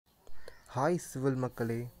Hi civil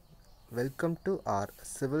மக்களே, welcome to our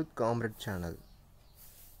civil comrade channel.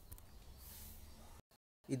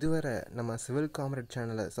 இதுவரை நம்ம civil comrade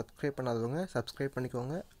சேனலை சப்ஸ்கிரைப் பண்ணாதவங்க சப்ஸ்கிரைப்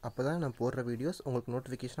பண்ணிக்கோங்க. அப்போ தான் நான் போடுற வீடியோஸ் உங்களுக்கு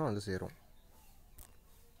நோட்டிஃபிகேஷனாக வந்து சேரும்.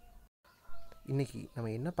 இன்றைக்கி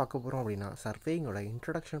நம்ம என்ன பார்க்க போகிறோம் அப்படின்னா சர்வேயிங்கோட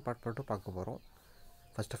இன்ட்ரடக்ஷன் பார்ட் மட்டும் பார்க்க போகிறோம்.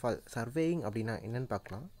 ஃபர்ஸ்ட் ஆஃப் ஆல் சர்வேயிங் அப்படின்னா என்னென்னு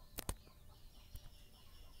பார்க்கலாம்.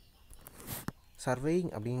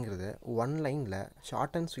 சர்வேயிங் அப்படிங்கிறத ஒன் லைனில்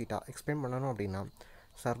ஷார்ட் அண்ட் ஸ்வீட்டாக எக்ஸ்பிளைன் பண்ணணும் அப்படின்னா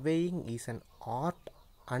surveying is an art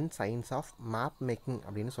and science of map making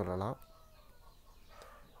அப்படின்னு சொல்லலாம்.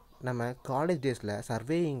 நம்ம காலேஜ் டேஸில்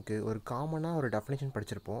சர்வேயிங்க்கு ஒரு காமனாக ஒரு டெஃபினேஷன்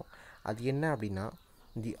படிச்சிருப்போம். அது என்ன அப்படின்னா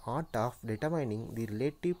தி art of determining the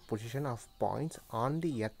relative position of points on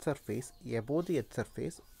the earth surface above the earth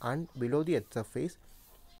surface and below the earth surface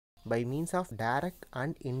by means of direct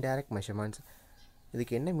and indirect measurements.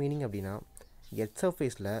 இதுக்கு என்ன மீனிங் அப்படின்னா எர்த்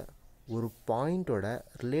சர்ஃபேஸில் ஒரு பாயிண்ட்டோட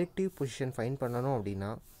relative position find பண்ணணும்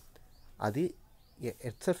அப்படின்னா அது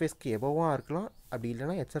earth சர்ஃபேஸ்க்கு எபோவாக இருக்கலாம், அப்படி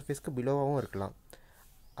இல்லைனா எர்த் சர்ஃபேஸ்க்கு பிலோவாகவும் இருக்கலாம்.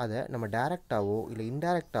 அதை நம்ம டைரெக்டாகவோ இல்லை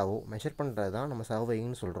இன்டைரக்டாகவோ மெஷர் பண்ணுறது தான் நம்ம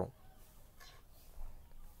சர்வேயிங்னு சொல்கிறோம்.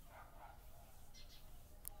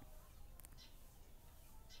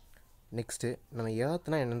 நெக்ஸ்ட்டு நம்ம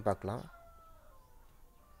எர்த்னா என்னென்னு பார்க்கலாம்.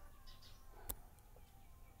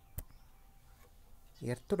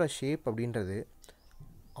 எர்த்தோட ஷேப் அப்படின்றது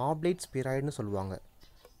ஆப்லேட் ஸ்பிராய்டுன்னு சொல்லுவாங்க.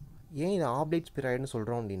 ஏன் இது ஆப்லேட் ஸ்பிராய்டுன்னு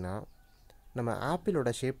சொல்கிறோம் அப்படின்னா நம்ம ஆப்பிளோட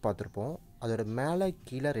ஷேப் பார்த்துருப்போம். அதோட மேலே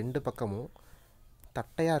கீழே ரெண்டு பக்கமும்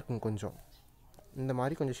தட்டையாக இருக்கும், கொஞ்சம் இந்த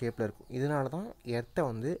மாதிரி கொஞ்சம் ஷேப்பில் இருக்கும். இதனால தான்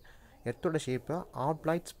எர்த்தோட ஷேப்பை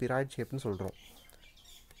ஆப்லைட் ஸ்பிராய்டு ஷேப்னு சொல்கிறோம்.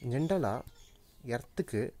 ஜென்ரலாக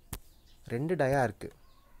எர்த்துக்கு ரெண்டு டயா இருக்குது.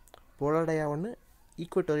 போலார் டயா ஒன்று,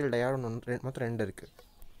 ஈக்குவட்டோரியல் டயா ஒன்று, மொத்தம் ரெண்டு இருக்குது.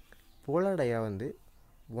 போலார் டயா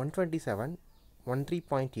 127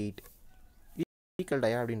 13.8, ஈக்குவல்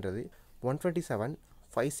டயா அப்படின்றது 127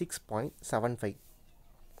 56.75.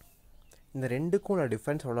 இந்த ரெண்டுக்கும் உள்ள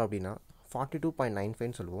டிஃப்ரென்ஸ் எவ்வளோ அப்படின்னா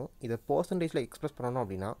 42.95 சொல்லுவோம். இதை பர்சன்டேஜில் எக்ஸ்ப்ரெஸ் பண்ணணும்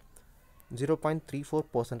அப்படின்னா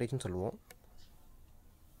 0.34% சொல்லுவோம்.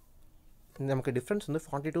 நமக்கு டிஃப்ரென்ஸ்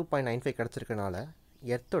 42.95 கிடச்சிருக்கனால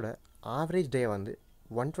எர்த்தோட ஆவரேஜ் டே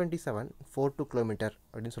 127.42 கிலோமீட்டர்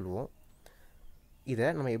அப்படின்னு சொல்லுவோம். இதை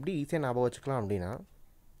நம்ம எப்படி ஈஸியாக ஞாபகம் வச்சுக்கலாம் அப்படின்னா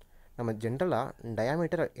நம்ம ஜென்ரலாக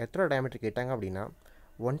டயாமீட்டர் எத்தனை டயாமீட்டர் கேட்டாங்க அப்படின்னா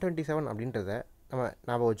 127 அப்படின்றத நம்ம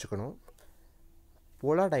ஞாபகம் வச்சுக்கணும்.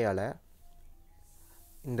 போலார் டயாவில்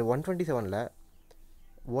இந்த 127ல்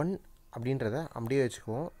 1 அப்படின்றத அப்படியே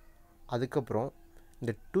வச்சுக்குவோம். அதுக்கப்புறம்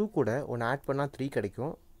இந்த 2 கூட ஒன்று ஆட் பண்ணால் 3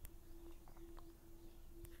 கிடைக்கும்.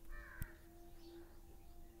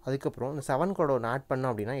 அதுக்கப்புறம் இந்த 7 கூட ஒன்று ஆட்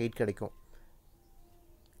பண்ணோம் அப்படின்னா 8 கிடைக்கும்.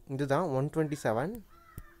 இதுதான்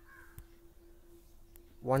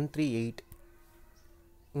 127.138.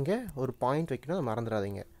 இங்கே ஒரு பாயிண்ட் வைக்கணும், அதை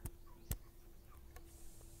மறந்துடாதீங்க.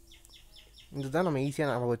 இதுதான் நம்ம ஈஸியாக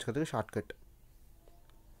ஞாபகம் வச்சுக்கிறதுக்கு ஷார்ட்கட்.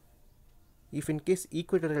 இஃப் இன்கேஸ்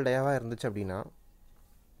ஈக்குவேட்டரியல் டயாவாக இருந்துச்சு அப்படின்னா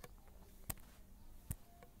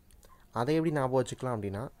அதை எப்படி ஞாபகம் வச்சுக்கலாம்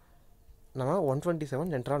அப்படின்னா நம்ம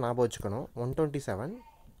 127 ஜென்ரலாக ஞாபகம் வச்சுக்கணும். 127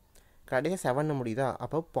 கடையாக 7 முடியுதா,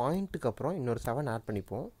 அப்போ பாயிண்ட்டுக்கு அப்புறம் இன்னொரு 7 ஆட்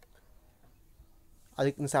பண்ணிப்போம்.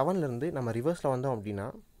 அதுக்கு இந்த 7லேருந்து நம்ம ரிவர்ஸில் வந்தோம் அப்படின்னா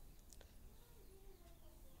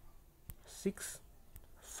 6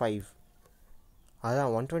 5,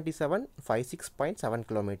 அதுதான் 127 56.7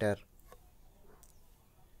 கிலோமீட்டர்.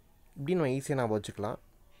 இப்படி நம்ம ஈஸியாக ஞாபகம் வச்சுக்கலாம்.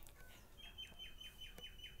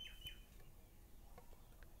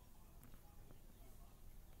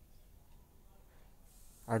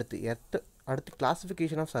 அடுத்து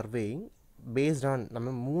classification of surveying based on நம்ம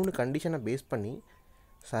 3 கண்டிஷனை பேஸ் பண்ணி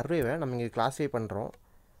சர்வேவை நம்ம இங்கே கிளாஸிஃபை பண்ணுறோம்.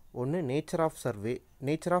 ஒன்று nature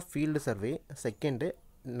of field survey. Second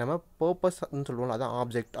நம்ம பர்பஸ்ன்னு சொல்லுவோம், அதான்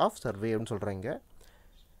ஆப்ஜெக்ட் ஆஃப் சர்வே அப்படின்னு சொல்கிறாங்க.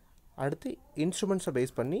 அடுத்து இன்ஸ்ட்ருமெண்ட்ஸை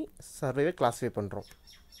பேஸ் பண்ணி சர்வேவை கிளாஸிஃபை பண்ணுறோம்.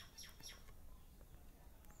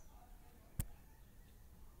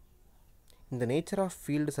 இந்த நேச்சர் ஆஃப்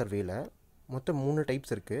ஃபீல்டு சர்வேயில் மொத்தம் 3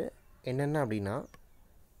 டைப்ஸ் இருக்குது. என்னென்ன அப்படின்னா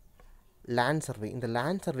லேண்ட் சர்வே. இந்த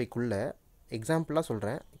லேண்ட் சர்வேக்குள்ளே எக்ஸாம்பிளாக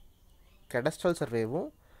சொல்கிறேன், கெடஸ்ட்ரல் சர்வேவும்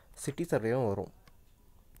சிட்டி சர்வேவும் வரும்.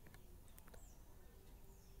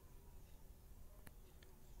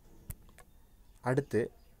 அடுத்து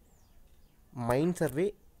மைன் சர்வே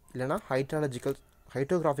இல்லைனா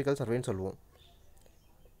ஹைட்ரோகிராஃபிக்கல் சர்வேன்னு சொல்லுவோம்.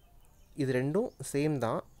 இது ரெண்டும் சேம்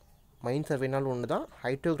தான். மைன் சர்வேனாலும் ஒன்று தான்,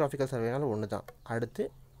 ஹைட்ரோகிராஃபிக்கல் சர்வேனாலும் ஒன்று தான். அடுத்து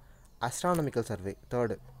அஸ்ட்ரானமிக்கல் சர்வே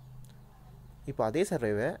தேர்டு. இப்போ அதே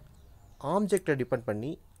சர்வேவை ஆப்ஜெக்டை டிபெண்ட் பண்ணி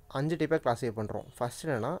 5 டைப்பாக கிளாஸிஃபை பண்ணுறோம். ஃபஸ்ட்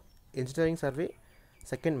என்னென்னா engineering survey,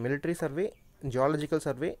 second military survey, geological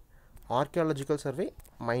survey, archaeological survey,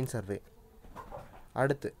 மைன் சர்வே.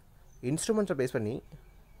 அடுத்து இன்ஸ்ட்ருமெண்ட்ஸை பேஸ் பண்ணி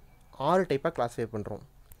 6 டைப்பாக கிளாஸிஃபை பண்ணுறோம்.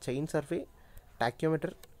 Chain survey,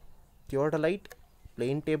 டாக்கியோமீட்டர், theodolite,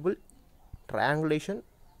 plane table, triangulation,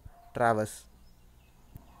 traverse.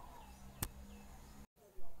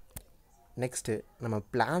 Next நம்ம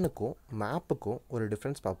பிளானுக்கும் மேப்புக்கும் ஒரு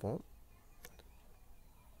டிஃப்ரென்ஸ் பார்ப்போம்.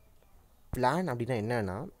 பிளான் அப்படின்னா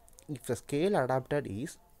என்னன்னா, if the scale adapted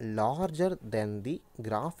is larger than the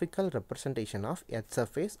graphical representation of earth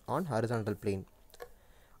surface on horizontal plane.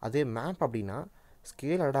 அதே மேப் அப்படின்னா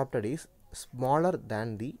scale adapted is smaller than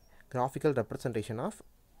the graphical representation of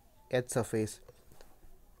earth surface.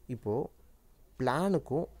 இப்போது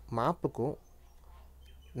பிளானுக்கும் மேப்புக்கும்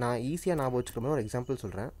நான் ஈஸியாக ஞாபகம் வச்சுக்கிற மாதிரி ஒரு எக்ஸாம்பிள்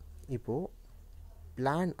சொல்கிறேன். இப்போது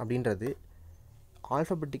பிளான் அப்படின்றது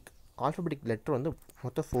ஆல்ஃபபெட்டிக் லெட்டர் வந்து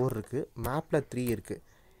மொத்தம் 4 இருக்குது, மேப்பில் 3 இருக்குது.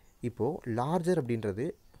 இப்போது லார்ஜர் அப்படின்றது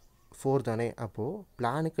 4 தானே, அப்போது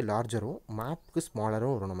பிளானுக்கு லார்ஜரும் மேப்புக்கு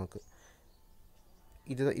ஸ்மாலரும் வரும் நமக்கு.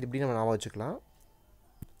 இது இப்படி நம்ம ஞாபகம் வச்சுக்கலாம்.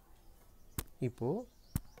 இப்போது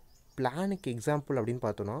பிளானுக்கு எக்ஸாம்பிள் அப்படின்னு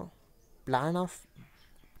பார்த்தோன்னா பிளான் ஆஃப்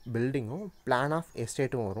பில்டிங்கும் பிளான் ஆஃப்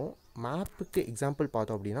எஸ்டேட்டும் வரும். மேப்புக்கு எக்ஸாம்பிள்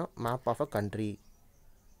பார்த்தோம் அப்படின்னா map of a country.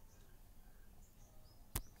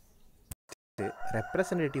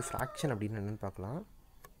 Representative fraction அப்படின்னு என்னென்னு பார்க்கலாம்.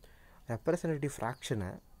 ரெப்ரசன்டேட்டிவ் ஃப்ராக்ஷனை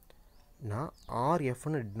நான்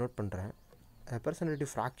ஆர்எஃப்னு டினோட் பண்ணுறேன். ரெப்ரசன்டேட்டிவ்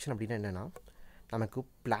ஃப்ராக்ஷன் அப்படின்னா என்னென்னா, நமக்கு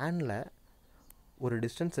பிளானில் ஒரு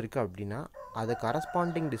டிஸ்டன்ஸ் இருக்குது அப்படின்னா அது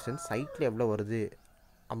கரஸ்பாண்டிங் டிஸ்டன்ஸ் சைட்டில் எவ்வளோ வருது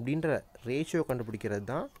அப்படின்ற ரேஷியோ கண்டுபிடிக்கிறது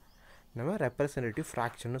தான் நம்ம ரெப்ரசன்டேட்டிவ்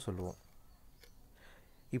ஃப்ராக்ஷன்னு சொல்லுவோம்.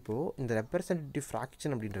 இப்போது இந்த ரெப்ரசன்டேட்டிவ்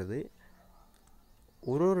ஃப்ராக்ஷன் அப்படின்றது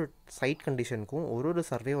ஒரு சைட் கண்டிஷனுக்கும் ஒரு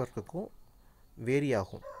சர்வே ஒர்க்குக்கும் வேரி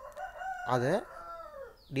ஆகும். அதை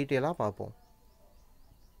டீட்டெயிலாக பார்ப்போம்.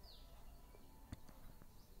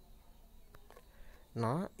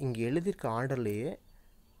 நான் இங்கே எழுதியிருக்க ஆர்டர்லேயே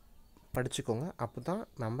படிச்சுக்கோங்க, அப்போ தான்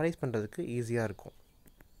மெமரைஸ் பண்ணுறதுக்கு ஈஸியாக இருக்கும்.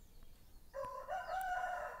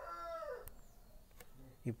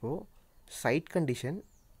 இப்போது side condition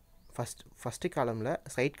first காலமில்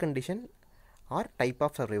side condition R type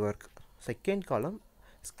of survey work, second column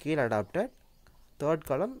scale adapted, third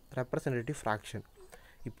காலம் ரெப்ரசன்டேட்டிவ் ஃப்ராக்ஷன்.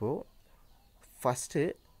 இப்போது first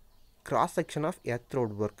cross section of earth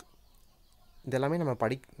road work, இதெல்லாமே நம்ம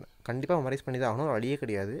கண்டிப்பாக மெமரைஸ் பண்ணி தான் ஆகணும், வழியே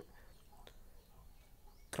கிடையாது.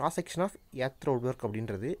 Cross section of earth road work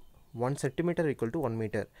அப்படின்றது 1 சென்டிமீட்டர் ஈக்குவல் டு 1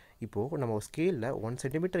 மீட்டர். இப்போது நம்ம ஸ்கேலில் 1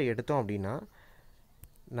 சென்டிமீட்டர் எடுத்தோம் அப்படின்னா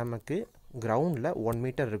நமக்கு கிரவுண்டில் 1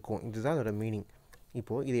 மீட்டர் இருக்கும். இதுதான் அதோட மீனிங்.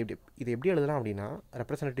 இப்போது இது எப்படி எழுதலாம் அப்படின்னா,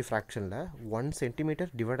 representative ஃப்ராக்ஷனில் 1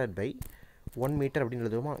 centimetre divided by 1 metre அப்படின்னு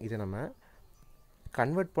எழுதுவோமா. இதை நம்ம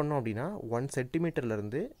கன்வெர்ட் பண்ணோம் அப்படின்னா 1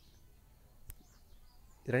 சென்டிமீட்டர்லேருந்து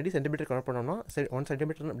 2 சென்டிமீட்டர் கன்வெர்ட் பண்ணோம்னா 1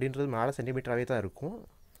 சென்டிமீட்டர் அப்படின்றது மேலே சென்டிமீட்டராகவே தான் இருக்கும்.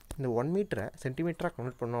 இந்த 1 மீட்டரை சென்டிமீட்டராக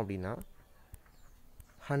கன்வெர்ட் பண்ணோம் அப்படின்னா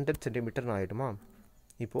 100 சென்டிமீட்டர்னு ஆகிடுமா.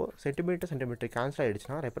 இப்போது சென்டிமீட்டர் கேன்சல்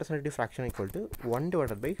ஆகிடுச்சுன்னா representative fraction equal to 1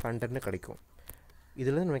 divided by 100ன்னு கிடைக்கும்.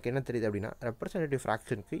 இதில் நமக்கு என்ன தெரியுது அப்படின்னா, ரெப்ரசன்டேட்டிவ்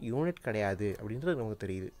ஃப்ராக்ஷனுக்கு யூனிட் கிடையாது அப்படின்றது நமக்கு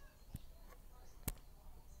தெரியுது.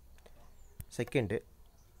 செகண்டு,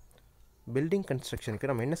 பில்டிங் கன்ஸ்ட்ரக்ஷனுக்கு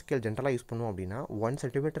நம்ம என்ன ஸ்கேல் ஜென்ரலாக யூஸ் பண்ணுவோம் அப்படின்னா 1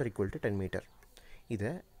 சென்டிமீட்டர் ஈக்குவல் டு 10 மீட்டர்.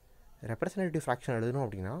 இதை ரெப்ரசன்டேட்டிவ் ஃப்ராக்ஷன் எழுதணும்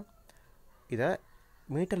அப்படின்னா இதை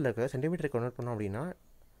மீட்டரில் இருக்க சென்டிமீட்டருக்கு கன்வெர்ட் பண்ணோம் அப்படின்னா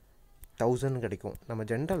 1000 கிடைக்கும். நம்ம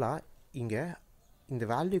ஜென்ரலாக இங்கே இந்த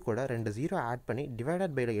வேல்யூ கூட 2 0 ஆட் பண்ணி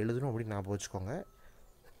டிவைடட் பையில் எழுதணும் அப்படின்னு ஞாபகம் வச்சுக்கோங்க.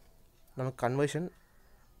 நமக்கு கன்வர்ஷன்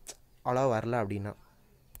அவ்வளோ வரல அப்படின்னா.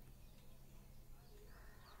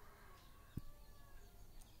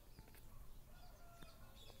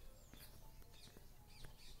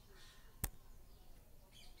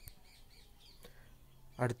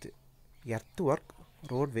 அடுத்து earth work,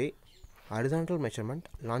 roadway, horizontal measurement,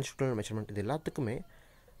 லான்ஜிடியூடல் measurement, இது எல்லாத்துக்குமே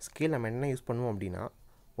ஸ்கேல் நம்ம என்ன யூஸ் பண்ணுவோம் அப்படின்னா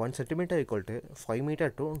 1 centimetre equal to 5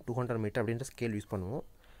 metre to 200 metre அப்படின்ற ஸ்கேல் யூஸ் பண்ணுவோம்.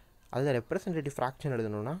 அதில் ரெப்ரசன்டேட்டிவ் ஃப்ராக்ஷன்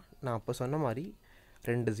எழுதணுன்னா நான் அப்போ சொன்ன மாதிரி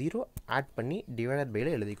 2 0 ஆட் பண்ணி டிவைடட்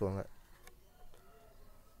பையில் எழுதிக்கோங்க.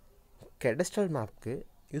 கெடஸ்ட்ரல் மேப்க்கு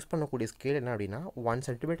யூஸ் பண்ணக்கூடிய ஸ்கேல் என்ன அப்படின்னா 1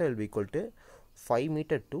 centimetre will be equal to 5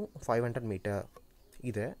 metre to 500 metre.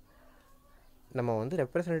 இதை நம்ம வந்து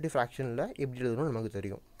ரெப்ரசன்டேட்டிவ் ஃப்ராக்ஷனில் எப்படி எழுதணும்னு நமக்கு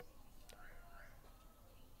தெரியும்.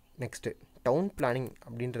 நெக்ஸ்ட்டு டவுன் பிளானிங்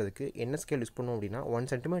அப்படின்றதுக்கு என்ன ஸ்கேல் யூஸ் பண்ணுவோம் அப்படின்னா 1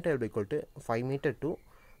 centimetre will be equal to 5 metre to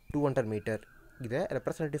 200 metre. இதை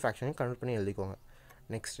ரெப்ரசன்டேட்டிவ் ஃப்ராக்ஷனை கன்வெர்ட் பண்ணி எழுதிக்கோங்க.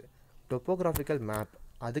 நெக்ஸ்ட் டொப்போகிராஃபிக்கல் மேப்,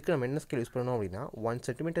 அதுக்கு நம்ம என்ன ஸ்கேல் யூஸ் பண்ணணும் அப்படின்னா 1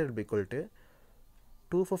 centimetre will be equal to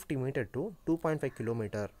 250 metre to 2.5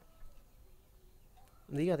 kilometre.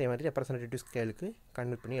 இதையும் அதே மாதிரி ரெப்ரசன்டேட்டிவ் ஸ்கேலுக்கு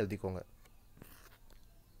கன்வெர்ட் பண்ணி எழுதிக்கோங்க.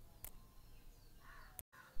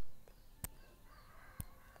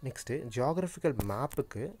 நெக்ஸ்ட்டு ஜியாகிரபிக்கல்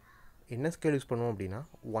மேப்புக்கு என்ன ஸ்கேல் யூஸ் பண்ணுவோம் அப்படின்னா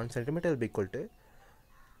 1 centimetre will be equal to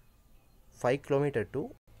 5 kilometre to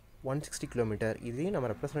 160 kilometre, இதையும் நம்ம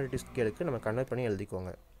ரெப்ரசன்டேட்டிவ் ஸ்கேலுக்கு நம்ம கன்வெர்ட் பண்ணி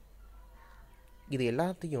எழுதிக்கோங்க. இது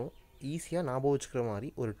எல்லாத்தையும் ஈஸியாக ஞாபகம் வச்சுக்கிற மாதிரி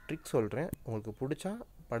ஒரு ட்ரிக் சொல்கிறேன். உங்களுக்கு பிடிச்சா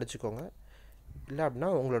படிச்சுக்கோங்க, இல்லை அப்படின்னா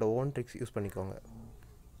உங்களோட ஓன் ட்ரிக்ஸ் யூஸ் பண்ணிக்கோங்க.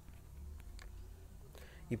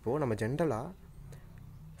 இப்போது நம்ம ஜென்ரலாக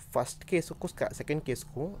ஃபஸ்ட் கேஸுக்கும் செகண்ட்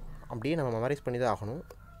கேஸுக்கும் அப்படியே நம்ம மெமரைஸ் பண்ணி தான் ஆகணும்.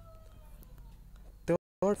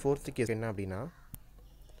 தேர்ட் ஃபோர்த்து கேஸ் என்ன அப்படின்னா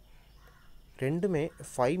ரெண்டுமே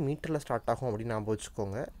 5 மீட்டரில் ஸ்டார்ட் ஆகும் அப்படின்னு ஞாபகம்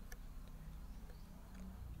வச்சுக்கோங்க.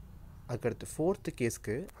 அதுக்கடுத்து ஃபோர்த்து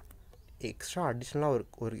கேஸ்க்கு எக்ஸ்ட்ரா அடிஷ்னலாக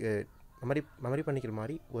ஒரு மெமரி பண்ணிக்கிற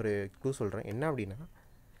மாதிரி ஒரு க்ளூ சொல்கிறேன். என்ன அப்படின்னா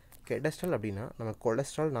கெடஸ்ட்ரால் அப்படின்னா நம்ம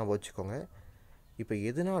கொலஸ்ட்ரால் ஞாபகம் வச்சுக்கோங்க. இப்போ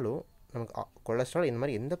எதுனாலும் நமக்கு கொலஸ்ட்ரால் இந்த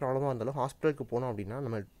மாதிரி எந்த ப்ராப்ளமாக இருந்தாலும் ஹாஸ்பிட்டலுக்கு போனோம் அப்படின்னா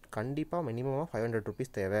நம்ம கண்டிப்பாக மினிமமாக 500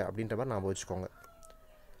 ருபீஸ் தேவை அப்படின்ற மாதிரி ஞாபகம் வச்சுக்கோங்க.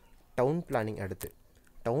 Down planning. அடுத்து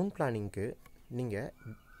டவுன் பிளானிங்க்கு நீங்கள்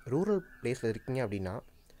ரூரல் பிளேஸில் இருக்கீங்க அப்படின்னா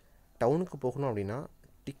டவுனுக்கு போகணும் அப்படின்னா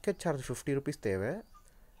டிக்கெட் சார்ஜ் 50 ருபீஸ் தேவை.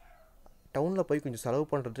 டவுனில் போய் கொஞ்சம் செலவு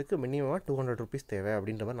பண்ணுறதுக்கு மினிமமாக 200 ருபீஸ் தேவை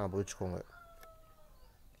அப்படின்ற மாதிரி ஞாபகம் வச்சுக்கோங்க.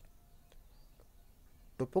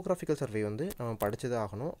 டொப்போகிராஃபிக்கல் சர்வே வந்து நம்ம படித்ததாக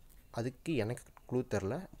ஆகணும். அதுக்கு எனக்கு க்ளூ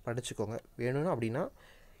தெரில, படிச்சுக்கோங்க. வேணும்னா அப்படின்னா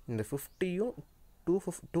இந்த 50யும்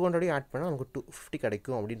 200யும் ஆட் பண்ணால் நமக்கு 250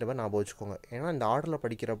 கிடைக்கும் அப்படின்ற மாதிரி ஞாபகம் வச்சுக்கோங்க. ஏன்னா இந்த ஆர்டரில்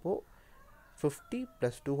படிக்கிறப்போ 50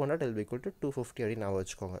 + 200 = 250 அப்படின்னு ஞாபகம்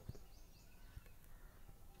வச்சுக்கோங்க.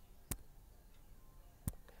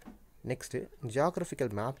 நெக்ஸ்ட்டு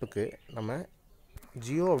ஜியாகிரபிக்கல் மேப்புக்கு நம்ம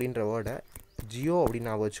ஜியோ அப்படின்ற வேர்டை ஜியோ அப்படின்னு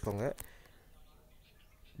ஞாபகம் வச்சுக்கோங்க.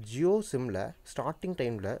 ஜியோ சிம்மில் ஸ்டார்டிங்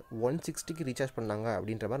டைமில் 160க்கு ரீசார்ஜ் பண்ணாங்க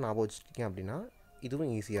அப்படின்ற மாதிரி ஞாபகம் வச்சுருக்கீங்க அப்படின்னா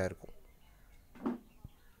இதுவும் ஈஸியாக இருக்கும்.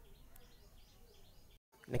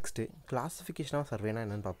 நெக்ஸ்ட்டு கிளாஸிஃபிகேஷன் ஆஃப் சர்வேனா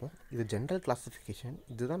என்னென்னு பார்ப்போம். இது ஜென்ரல் கிளாஸிஃபிகேஷன்,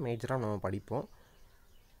 இதுதான் மேஜராக நம்ம படிப்போம்.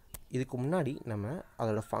 இதுக்கு முன்னாடி நம்ம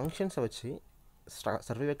அதோடய ஃபங்க்ஷன்ஸை வச்சு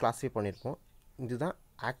சர்வேவை கிளாஸிஃபை பண்ணியிருப்போம். இதுதான்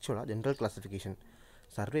ஆக்சுவலாக ஜென்ரல் கிளாஸிஃபிகேஷன்.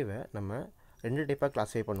 சர்வேவை நம்ம 2 டைப்பாக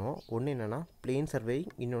கிளாஸிஃபை பண்ணுவோம். ஒன்று என்னென்னா பிளேன்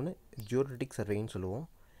சர்வேயிங், இன்னொன்று ஜியோடெட்டிக் சர்வேயிங்னு சொல்லுவோம்.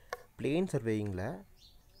 பிளேன் சர்வேயிங்கில்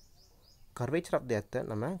கர்வேச்சர் ஆஃப் தி எர்த்தை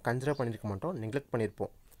நம்ம கன்சிடர் பண்ணியிருக்க மாட்டோம், நெக்லெக்ட்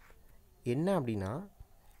பண்ணியிருப்போம். என்ன அப்படின்னா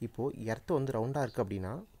இப்போது எர்த்து வந்து ரவுண்டாக இருக்குது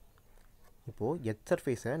அப்படின்னா இப்போது எர்த்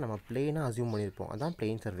சர்ஃபேஸை நம்ம பிளேனாக அசியூம் பண்ணியிருப்போம், அதான்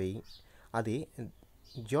பிளேன் சர்வேயிங். அதே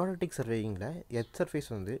ஜியோடெட்டிக் சர்வேயிங்கில் எர்த் சர்ஃபேஸ்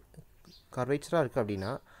வந்து கர்வேச்சராக இருக்குது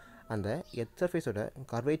அப்படின்னா அந்த எர்த் சர்ஃபேஸோட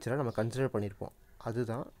கர்வேச்சரை நம்ம கன்சிடர் பண்ணியிருப்போம்,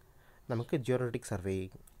 அதுதான் நமக்கு ஜியோடெட்டிக்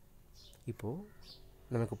சர்வேயிங். இப்போது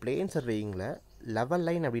நமக்கு பிளேன் சர்வேயிங்கில் லெவல்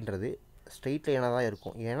லைன் அப்படின்றது ஸ்ட்ரெயிட் லைனாக தான்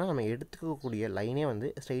இருக்கும். ஏன்னா நம்ம எடுத்துக்கக்கூடிய லைனே வந்து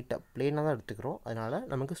ஸ்ட்ரெயிட்டாக பிளேனாக தான் எடுத்துக்கிறோம், அதனால்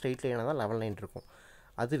நமக்கு ஸ்ட்ரெயிட் லைனாக தான் லெவல் லைன் இருக்கும்.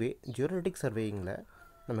 அதுவே ஜியோடெட்டிக் சர்வேயிங்கில்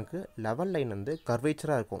நமக்கு லெவல் லைன் வந்து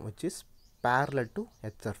கர்வேச்சராக இருக்கும், which is parallel to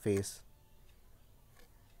earth surface.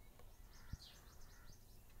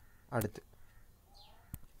 அடுத்து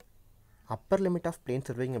upper limit of plane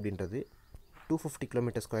surveying அப்படின்றது 250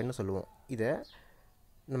 km² சொல்லுவோம். இதை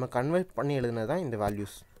நம்ம கன்வெர்ட் பண்ணி எழுதுனது தான் இந்த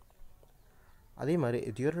வேல்யூஸ். அதே மாதிரி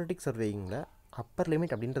ஜியோடெட்டிக் சர்வேயிங்கில் அப்பர்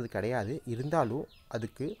லிமிட் அப்படின்றது கிடையாது, இருந்தாலும்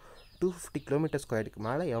அதுக்கு 250 km²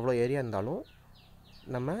 மேலே எவ்வளோ ஏரியா இருந்தாலும்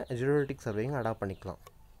நம்ம ஜியோடெட்டிக் சர்வேயிங் அடாப்ட் பண்ணிக்கலாம்.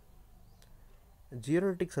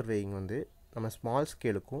 ஜியோடெட்டிக் சர்வேயிங் வந்து நம்ம small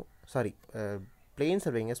ஸ்கேலுக்கும் plane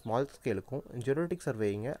சர்வேயிங்கை small ஸ்கேலுக்கும் ஜியோடெட்டிக்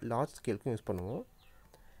சர்வேயிங்கை large ஸ்கேலுக்கும் use பண்ணுவோம்.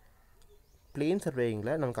 பிளேன்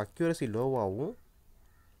சர்வேயிங்கில் நமக்கு அக்யூரசி லோவாகவும்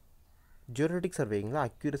ஜியோடெட்டிக் சர்வேயிங்கில்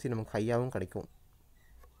அக்யூரசி நமக்கு ஹையாகவும் கிடைக்கும்.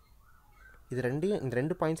 இந்த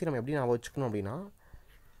ரெண்டு பாயிண்ட்ஸையும் நம்ம எப்படி ஞாபகம் வச்சுக்கணும் அப்படின்னா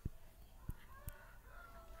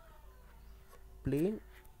பிளேன்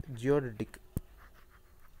ஜியோடெட்டிக்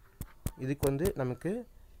இதுக்கு வந்து நமக்கு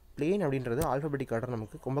பிளேன் அப்படின்றது ஆல்ஃபபெட்டிக் ஆர்டர்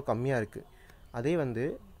நமக்கு ரொம்ப கம்மியாக இருக்குது. அதே வந்து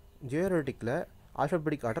ஜியோடெட்டிக்கில்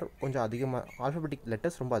ஆல்ஃபபெட்டிக் ஆர்டர் கொஞ்சம் அதிகமாக, ஆல்ஃபபெட்டிக்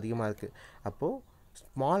லெட்டர்ஸ் ரொம்ப அதிகமாக இருக்குது. அப்போது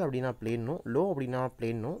ஸ்மால் அப்படின்னா பிளேனும், லோ அப்படின்னா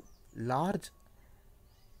பிளேனும், லார்ஜ்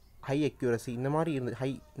ஹை அக்யூரசி இந்த மாதிரி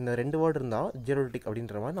இந்த 2 வேர்டு இருந்தால் ஜியோடெட்டிக்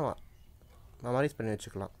அப்படின்ற மாதிரி நம்ம மெமரைஸ் பண்ணி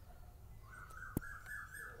வச்சுக்கலாம்.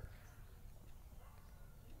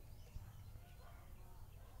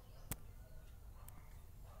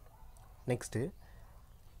 நெக்ஸ்ட்டு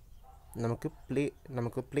நமக்கு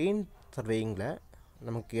பிளேன் சர்வேயிங்கில்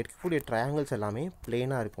நமக்கு எடுக்கக்கூடிய ட்ரையாங்கிள்ஸ் எல்லாமே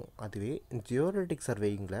பிளேனாக இருக்கும். அதுவே ஜியோடெட்டிக்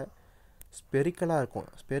சர்வேயிங்கில் ஸ்பெரிக்கலாக இருக்கும்.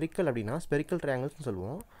 ஸ்பெரிக்கல் அப்படின்னா ஸ்பெரிக்கல் ட்ரையாங்கிள்ஸ்னு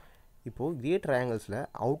சொல்லுவோம். இப்போது இதே ட்ரையாங்கிள்ஸில்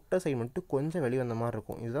அவுட்டர் சைடு மட்டும் கொஞ்சம் வெளியே வந்த மாதிரி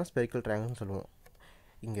இருக்கும், இதுதான் ஸ்பெரிக்கல் ட்ரையாங்கிள்னு சொல்லுவோம்.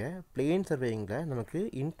 இங்கே பிளேன் சர்வேயிங்கில் நமக்கு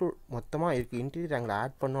மொத்தமாக இருக்குது இன்டீரியர் ஆங்கிள்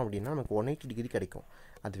ஆட் பண்ணோம் அப்படின்னா நமக்கு 180 டிகிரி கிடைக்கும்.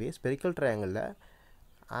 அதுவே ஸ்பெரிக்கல் ட்ரையாங்கிளில்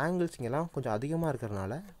ஆங்கிள்ஸ் இங்கெல்லாம் கொஞ்சம் அதிகமாக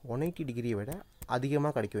இருக்கிறதுனால 180 டிகிரியை விட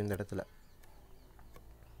அதிகமாக கிடைக்கும் இந்த இடத்துல.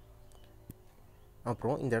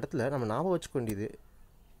 அப்புறம் இந்த இடத்துல நம்ம ஞாபகம் வச்சுக்க வேண்டியது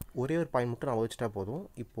ஒரே ஒரு பாயிண்ட் மட்டும் ஞாபகம் வச்சுட்டா போதும்.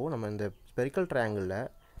 இப்போது நம்ம இந்த ஸ்பெரிக்கல் ட்ரையாங்கிளில்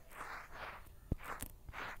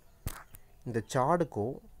இந்த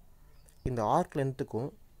சார்டுக்கும் இந்த ஆர்க் லென்த்துக்கும்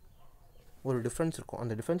ஒரு டிஃப்ரென்ஸ் இருக்கும்.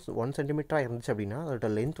 அந்த டிஃப்ரென்ஸ் 1 சென்டிமீட்டராக இருந்துச்சு அப்படின்னா அதோட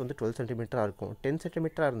லென்த் வந்து 12 சென்டிமீட்டராக இருக்கும். 10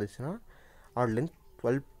 சென்டிமீட்டராக இருந்துச்சுன்னா அதோட லென்த்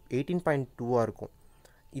 18.2 இருக்கும்.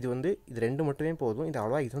 இது ரெண்டு மட்டுமே போதும். இது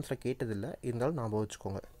அவ்வளோவா எக்ஸாம்ஸில் கேட்டதில்லை, இருந்தாலும் ஞாபகம்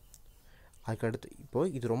வச்சுக்கோங்க. அதுக்கடுத்து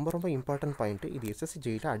இப்போது இது ரொம்ப ரொம்ப இம்பார்ட்டன்ட் பாயிண்ட்டு. இது எஸ்எஸ்சி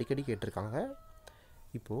ஜெயிலில் அடிக்கடி கேட்டிருக்காங்க.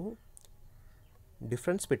 இப்போது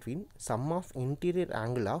difference between some of interior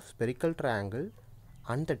angle of spherical triangle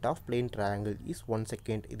and that of plane triangle is 1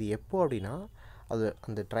 second. இது எப்போ அப்படின்னா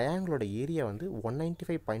அந்த ட்ரையாங்கிளோட ஏரியா வந்து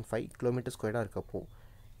 195.5 கிலோமீட்டர் ஸ்கொயர்டாக இருக்கப்போ.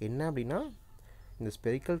 என்ன அப்படின்னா இந்த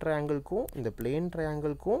ஸ்பெரிக்கல் ட்ரையாங்கிள்க்கும் இந்த பிளேன்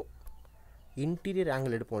ட்ரையாங்கிள்க்கும் இன்டீரியர்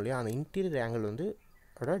ஆங்கிள் எடுப்போம் இல்லையா, அந்த இன்டீரியர் ஆங்கிள் வந்து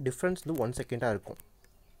அதோட டிஃப்ரென்ஸ் வந்து 1 செகண்டாக இருக்கும்.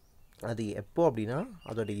 அது எப்போ அப்படின்னா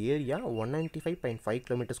அதோட ஏரியா 195.5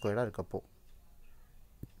 கிலோமீட்டர் ஸ்கொயராக இருக்கப்போ.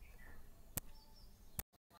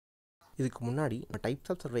 இதுக்கு முன்னாடி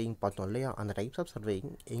டைப்ஸ் ஆஃப் சர்வேயிங் பார்த்தோம் இல்லையா, அந்த டைப்ஸ் ஆஃப்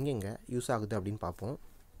சர்வேயிங் எங்கெங்கே யூஸ் ஆகுது அப்படின்னு பார்ப்போம்.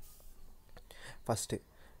 First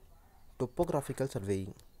டொப்போகிராஃபிக்கல்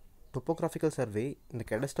surveying. டொப்போகிராஃபிக்கல் சர்வே, இந்த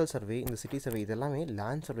கெடஸ்ட்ரல் சர்வே, இந்த சிட்டி சர்வே, இதெல்லாமே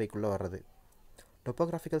லேண்ட் சர்வேக்குள்ளே வர்றது.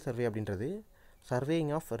 டொப்போகிராஃபிக்கல் சர்வே அப்படின்றது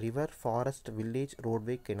surveying of river, forest, village,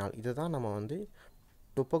 roadway, canal, இதை தான் நம்ம வந்து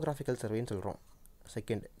டொப்போகிராஃபிக்கல் சர்வேன்னு சொல்கிறோம்.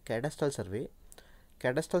 Second கெடஸ்ட்ரல் survey.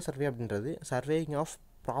 கெடஸ்ட்ரல் சர்வே அப்படின்றது surveying of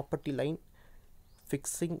property line,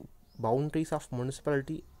 fixing boundaries of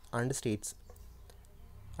municipality and states.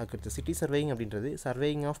 அதுக்கடுத்து சிட்டி சர்வேயிங் அப்படின்றது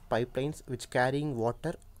surveying of pipe lines which carrying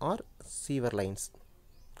water R sewer lines.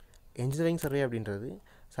 Engineering survey அப்படின்றது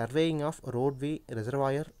surveying of roadway,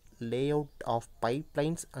 reservoir, layout of pipe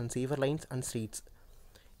lines and sewer lines and streets.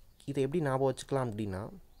 இதை எப்படி ஞாபகம் வச்சுக்கலாம் அப்படின்னா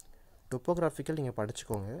டொப்போகிராஃபிக்கல் நீங்கள்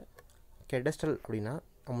படிச்சுக்கோங்க. கெடஸ்ட்ரல் அப்படின்னா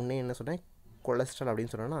முன்னே என்ன சொன்னேன், கொலஸ்ட்ரால்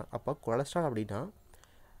அப்படின்னு சொன்னேன்னா, அப்போ கொலஸ்ட்ரால் அப்படின்னா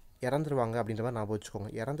இறந்துருவாங்க அப்படின்ற மாதிரி ஞாபகம் வச்சுக்கோங்க.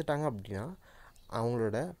 இறந்துட்டாங்க அப்படின்னா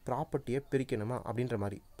அவங்களோட ப்ராப்பர்ட்டியை பிரிக்கணுமா அப்படின்ற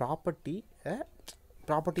மாதிரி ப்ராப்பர்ட்டி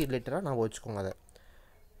ரிலேட்டடாக ஞாபகம் வச்சுக்கோங்க அதை.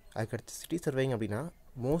 அதுக்கடுத்து சிட்டி சர்வேயிங் அப்படின்னா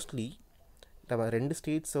மோஸ்ட்லி நம்ம 2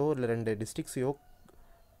 ஸ்டேட்ஸோ இல்லை 2 டிஸ்ட்ரிக்ஸையோ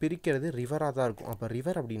பிரிக்கிறது ரிவராக தான் இருக்கும். அப்போ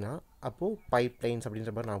ரிவர் அப்படின்னா அப்போது பைப் லைன்ஸ்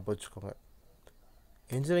அப்படின்ற மாதிரி ஞாபகம் வச்சுக்கோங்க.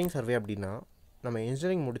 என்ஜினியரிங் சர்வே அப்படின்னா நம்ம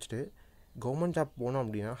என்ஜினியரிங் முடிச்சுட்டு கவர்மெண்ட் ஜாப் போனோம்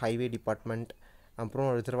அப்படின்னா ஹைவே டிபார்ட்மெண்ட், அப்புறம்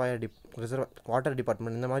வாட்டர்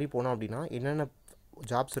டிபார்ட்மெண்ட், இந்த மாதிரி போனோம் அப்படின்னா என்னென்ன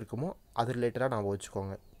ஜாப்ஸ் இருக்குமோ அது ரிலேட்டடாக ஞாபகம்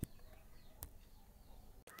வச்சுக்கோங்க.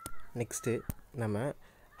 நெக்ஸ்ட்டு நம்ம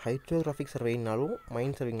ஹைட்ரோகிராஃபிக் சர்வேனாலும்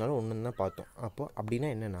மைன் சர்வேனாலும் ஒன்று தான் பார்த்தோம். அப்போது அப்படின்னா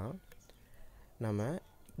என்னென்னா நம்ம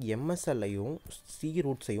எம்எஸ்எல்லையும் சி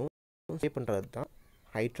ரூட்ஸையும் சர்வே பண்ணுறது தான்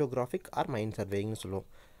ஹைட்ரோகிராஃபிக் ஆர் மைன் சர்வேயிங்னு சொல்லுவோம்.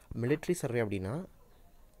 மிலிட்ரி சர்வே அப்படின்னா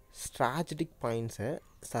ஸ்ட்ராட்டஜிக் பாயிண்ட்ஸை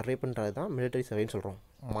சர்வே பண்ணுறது தான் மிலிட்ரி சர்வேன்னு சொல்கிறோம்.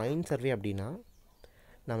 மைன் சர்வே அப்படின்னா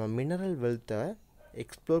நம்ம மினரல் வெல்த்தை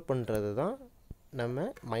எக்ஸ்ப்ளோர் பண்ணுறது தான் நம்ம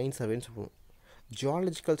மைன் சர்வேன்னு சொல்லுவோம்.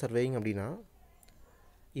 ஜியாலஜிக்கல் சர்வேயிங் அப்படின்னா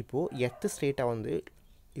இப்போது எர்த்து ஸ்டேட்டாக வந்து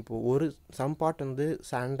இப்போது ஒரு சம் பார்ட் வந்து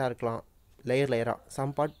சாண்டாக இருக்கலாம், லேயராக,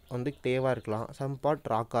 சம் பார்ட் வந்து தேவாக இருக்கலாம், சம் பார்ட்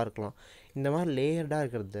ராக்காக இருக்கலாம். இந்த மாதிரி லேயர்டாக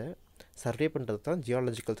இருக்கிறத சர்வே பண்ணுறது தான்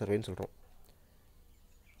ஜியாலஜிக்கல் சர்வேன்னு சொல்கிறோம்.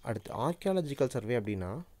 அடுத்து ஆர்கியாலஜிக்கல் சர்வே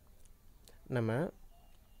அப்படின்னா நம்ம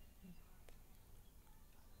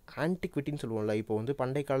ஆன்டிக்விட்டின்னு சொல்லுவோம்ல. இப்போ வந்து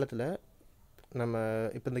பண்டைய காலத்தில் நம்ம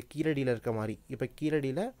இப்போ இந்த கீழடியில் இருக்க மாதிரி இப்போ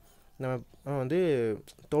கீழடியில் நம்ம வந்து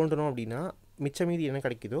தோண்டணும் அப்படின்னா மிச்ச மீதி என்ன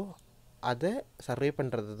கிடைக்குதோ அதை சர்வே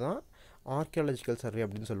பண்ணுறது தான் ஆர்கியாலஜிக்கல் சர்வே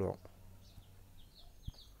அப்படின்னு சொல்லுவோம்.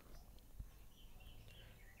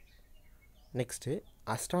 நெக்ஸ்ட்டு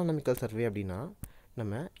அஸ்ட்ரானமிக்கல் சர்வே அப்படின்னா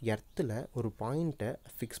நம்ம எர்த்தில் ஒரு பாயிண்ட்டை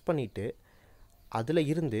ஃபிக்ஸ் பண்ணிவிட்டு அதில்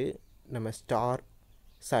இருந்து நம்ம ஸ்டார்,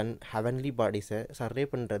 சன், ஹெவன்லி பாடிஸை சர்வே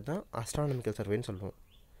பண்ணுறது தான் அஸ்ட்ரானமிக்கல் சர்வேன்னு சொல்லுவோம்.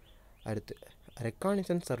 அடுத்து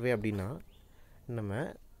ரெக்கானிசன்ஸ் சர்வே அப்படின்னா நம்ம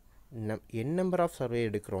என் நம்பர் ஆஃப் சர்வே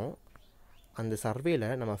எடுக்கிறோம், அந்த சர்வேயில்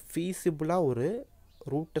நம்ம ஃபீஸிபிளாக ஒரு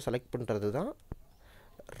ரூட்டை செலக்ட் பண்ணுறது தான்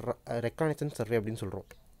ரெக்கானிசன்ஸ் சர்வே அப்படின்னு சொல்கிறோம்.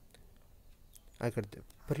 அதுக்கடுத்து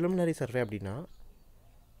ப்ரிலிமினரி சர்வே அப்படின்னா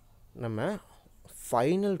நம்ம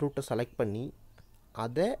ஃபைனல் ரூட்டை செலக்ட் பண்ணி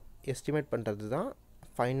அதை எஸ்டிமேட் பண்ணுறது தான்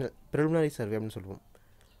ப்ரிலிமினரி சர்வே அப்படின்னு சொல்லுவோம்.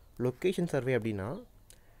 லொக்கேஷன் சர்வே அப்படின்னா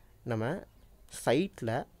நம்ம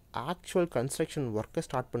சைட்டில் ஆக்சுவல் கன்ஸ்ட்ரக்ஷன் ஒர்க்கை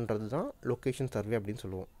ஸ்டார்ட் பண்ணுறது தான் லொக்கேஷன் சர்வே அப்படின்னு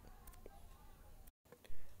சொல்லுவோம்.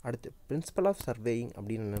 அடுத்து பிரின்சிபல் ஆஃப் சர்வேயிங்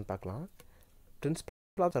அப்படின்னு என்னென்னு பார்க்கலாம்.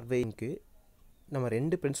 பிரின்சிபல் ஆஃப் சர்வேயிங்க்கு நம்ம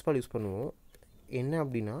 2 பிரின்சிபல் யூஸ் பண்ணுவோம். என்ன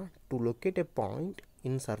அப்படின்னா to locate a point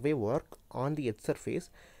in survey work on the earth surface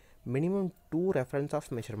minimum 2 reference of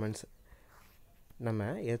measurements. நம்ம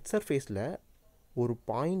எர்த் சர்ஃபேஸில் ஒரு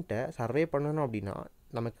பாயிண்ட்டை சர்வே பண்ணணும் அப்படின்னா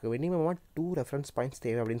நமக்கு மினிமமாக 2 ரெஃபரன்ஸ் பாயிண்ட்ஸ்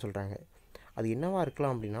தேவை அப்படின்னு சொல்கிறாங்க. அது என்னவாக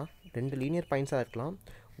இருக்கலாம் அப்படின்னா 2 லீனியர் பாயிண்ட்ஸாக இருக்கலாம்,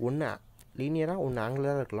 ஒன்று லீனியராக ஒன்று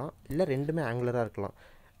ஆங்குலராக இருக்கலாம், இல்லை ரெண்டுமே ஆங்குலராக இருக்கலாம்.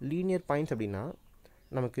 லீனியர் பாயிண்ட்ஸ் அப்படின்னா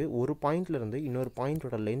நமக்கு ஒரு பாயிண்ட்லேருந்து இன்னொரு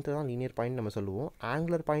பாயிண்ட்டோட லென்த்து தான் லீனியர் பாயிண்ட் நம்ம சொல்லுவோம்.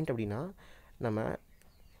 ஆங்குலர் பாயிண்ட் அப்படின்னா நம்ம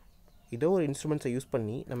ஏதோ ஒரு இன்ஸ்ட்ருமெண்ட்ஸை யூஸ்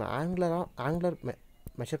பண்ணி நம்ம ஆங்குலர்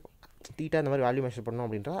மெஷர் தீட்டா இந்த மாதிரி வேல்யூ மெஷர் பண்ணோம்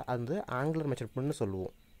அப்படின்றா அது ஆங்குலர் மெஷர்மெண்ட்னு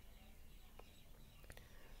சொல்லுவோம்.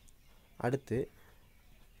 அடுத்து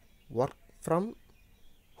work from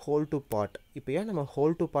whole to part. இப்போ ஏன் நம்ம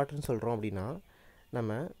ஹோல் டு பார்ட்னு சொல்கிறோம் அப்படின்னா,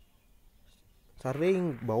 நம்ம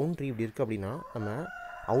சர்வேயிங் பவுண்ட்ரி இப்படி இருக்குது அப்படின்னா நம்ம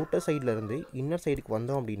அவுட்டர் சைட்லேருந்து இன்னர் சைடுக்கு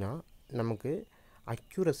வந்தோம் அப்படின்னா நமக்கு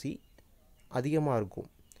அக்யூரசி அதிகமாக இருக்கும்.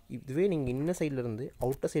 இதுவே நீங்கள் இன்னர் சைட்லேருந்து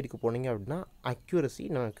அவுட்டர் சைடுக்கு போனீங்க அப்படின்னா அக்யூரசி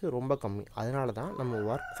நமக்கு ரொம்ப கம்மி. அதனால தான் நம்ம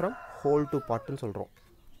ஒர்க் ஃப்ரம் ஹோல் டு பார்ட்னு சொல்கிறோம்.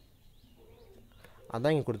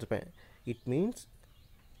 அதான் இங்கே கொடுத்துருப்பேன். It means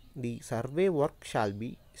the survey work shall be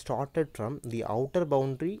started from the outer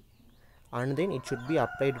boundary and then it should be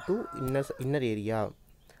applied to inner area.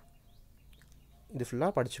 இது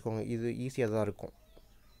ஃபுல்லாக படிச்சுக்கோங்க, இது ஈஸியாக தான் இருக்கும்.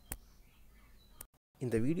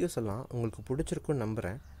 இந்த வீடியோஸ் எல்லாம் உங்களுக்கு பிடிச்சிருக்குன்னு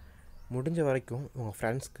நம்புகிறேன். முடிஞ்ச வரைக்கும் உங்கள்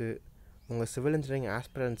ஃப்ரெண்ட்ஸ்க்கு, உங்கள் சிவில் இன்ஜினியரிங்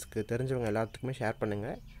ஆஸ்பிரண்ட்ஸ்க்கு தெரிஞ்சவங்க எல்லாத்துக்குமே ஷேர்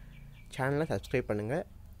பண்ணுங்கள். சேனலை சப்ஸ்கிரைப் பண்ணுங்கள்.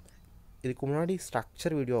 இதுக்கு முன்னாடி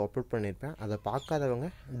ஸ்ட்ரக்சர் வீடியோ அப்லோட் பண்ணியிருப்பேன், அதை பார்க்காதவங்க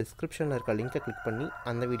டிஸ்கிரிப்ஷனில் இருக்க லிங்கை கிளிக் பண்ணி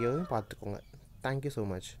அந்த வீடியோவையும் பார்த்துக்கோங்க. Thank you so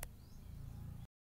much.